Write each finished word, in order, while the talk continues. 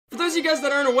those of you guys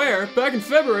that aren't aware, back in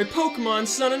February, Pokemon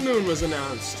Sun and Moon was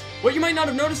announced. What you might not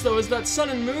have noticed though is that Sun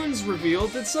and Moon's reveal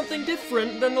did something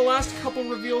different than the last couple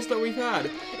reveals that we've had.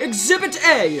 Exhibit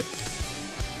A!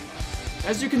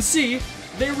 As you can see,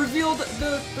 they revealed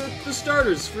the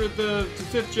starters for the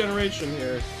 5th generation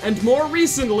here. And more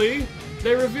recently,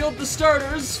 they revealed the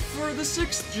starters for the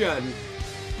 6th gen.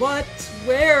 But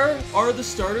where are the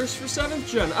starters for 7th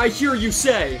gen? I hear you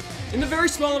say! In the very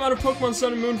small amount of Pokemon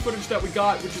Sun and Moon footage that we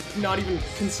got, which is not even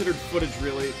considered footage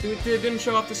really, they didn't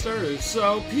show off the starters.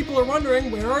 So people are wondering,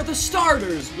 where are the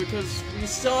starters? Because we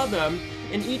saw them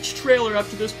in each trailer up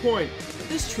to this point. But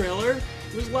this trailer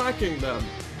was lacking them.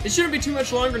 It shouldn't be too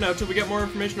much longer now till we get more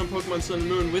information on Pokemon Sun and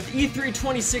Moon. With E3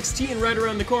 2016 right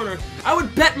around the corner, I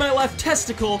would bet my left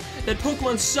testicle that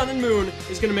Pokemon Sun and Moon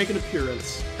is going to make an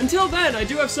appearance. Until then, I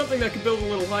do have something that could build a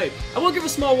little hype. I will give a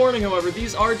small warning, however,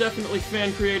 these are definitely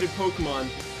fan-created Pokemon,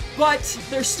 but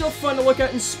they're still fun to look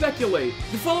at and speculate.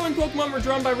 The following Pokemon were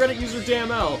drawn by Reddit user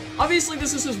DamL. Obviously,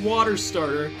 this is his water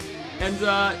starter, and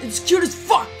it's cute as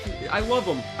fuck! I love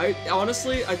them.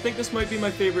 Honestly, I think this might be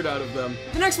my favorite out of them.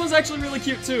 The next one's actually really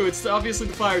cute too. It's obviously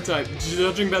the fire type,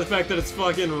 judging by the fact that it's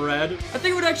fucking red. I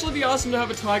think it would actually be awesome to have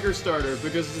a tiger starter,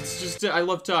 because it's just, I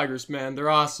love tigers, man. They're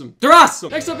awesome. They're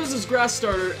awesome! Next up is this grass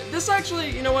starter. This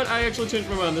actually, you know what? I actually changed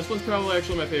my mind. This one's probably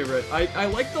actually my favorite. I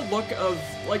like the look of,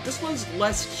 like, this one's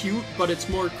less cute, but it's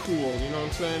more cool, you know what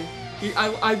I'm saying?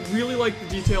 I really like the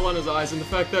detail on his eyes and the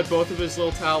fact that both of his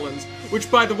little talons, which,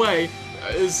 by the way,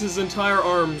 his entire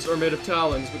arms are made of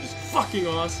talons, which is fucking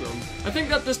awesome. I think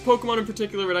that this Pokemon in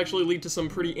particular would actually lead to some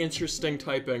pretty interesting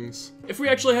typings. If we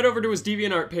actually head over to his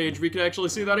DeviantArt page, we can actually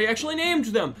see that he actually named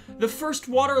them. The first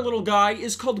water little guy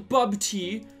is called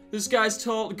Bubty, this guy's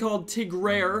called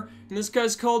Tigrare, and this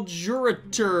guy's called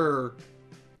Juratur.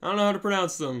 I don't know how to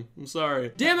pronounce them. I'm sorry.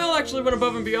 DamL actually went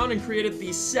above and beyond and created the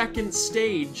 2nd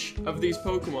stage of these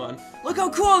Pokemon. Look how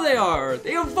cool they are!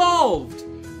 They evolved!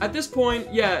 At this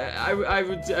point, yeah, I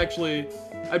would actually,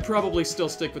 I'd probably still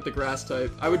stick with the grass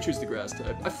type. I would choose the grass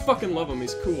type. I fucking love him,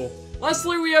 he's cool.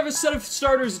 Lastly, we have a set of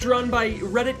starters drawn by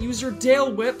Reddit user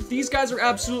Dale Whip. These guys are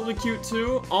absolutely cute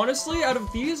too. Honestly, out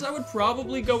of these, I would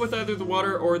probably go with either the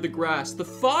water or the grass. The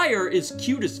fire is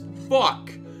cute as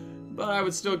fuck, but I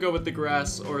would still go with the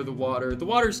grass or the water. The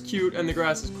water's cute and the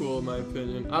grass is cool in my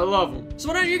opinion. I love them. So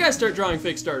why don't you guys start drawing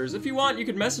fake starters? If you want, you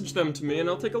could message them to me and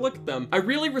I'll take a look at them. I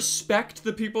really respect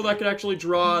the people that could actually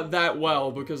draw that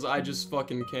well because I just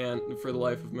fucking can't for the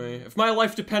life of me. If my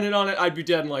life depended on it, I'd be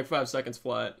dead in like 5 seconds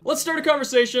flat. Let's start a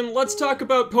conversation. Let's talk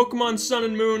about Pokemon Sun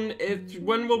and Moon.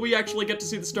 When will we actually get to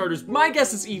see the starters? My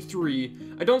guess is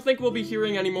E3. I don't think we'll be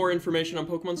hearing any more information on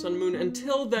Pokemon Sun and Moon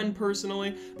until then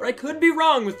personally, but I could be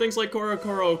wrong with things like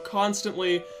Korokoro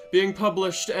constantly being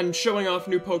published and showing off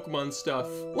new Pokemon stuff.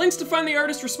 Links to find the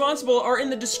artist responsible are in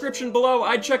the description below.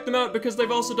 I'd check them out because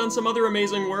they've also done some other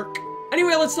amazing work.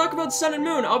 Anyway, let's talk about Sun and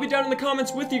Moon. I'll be down in the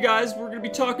comments with you guys. We're gonna be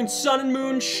talking Sun and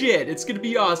Moon shit. It's gonna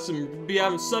be awesome. We're gonna be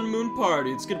having a Sun and Moon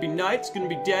party. It's gonna be night, it's gonna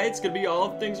be day, it's gonna be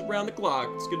all things around the clock.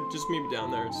 It's gonna just meet me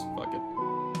down there. It's fuck it.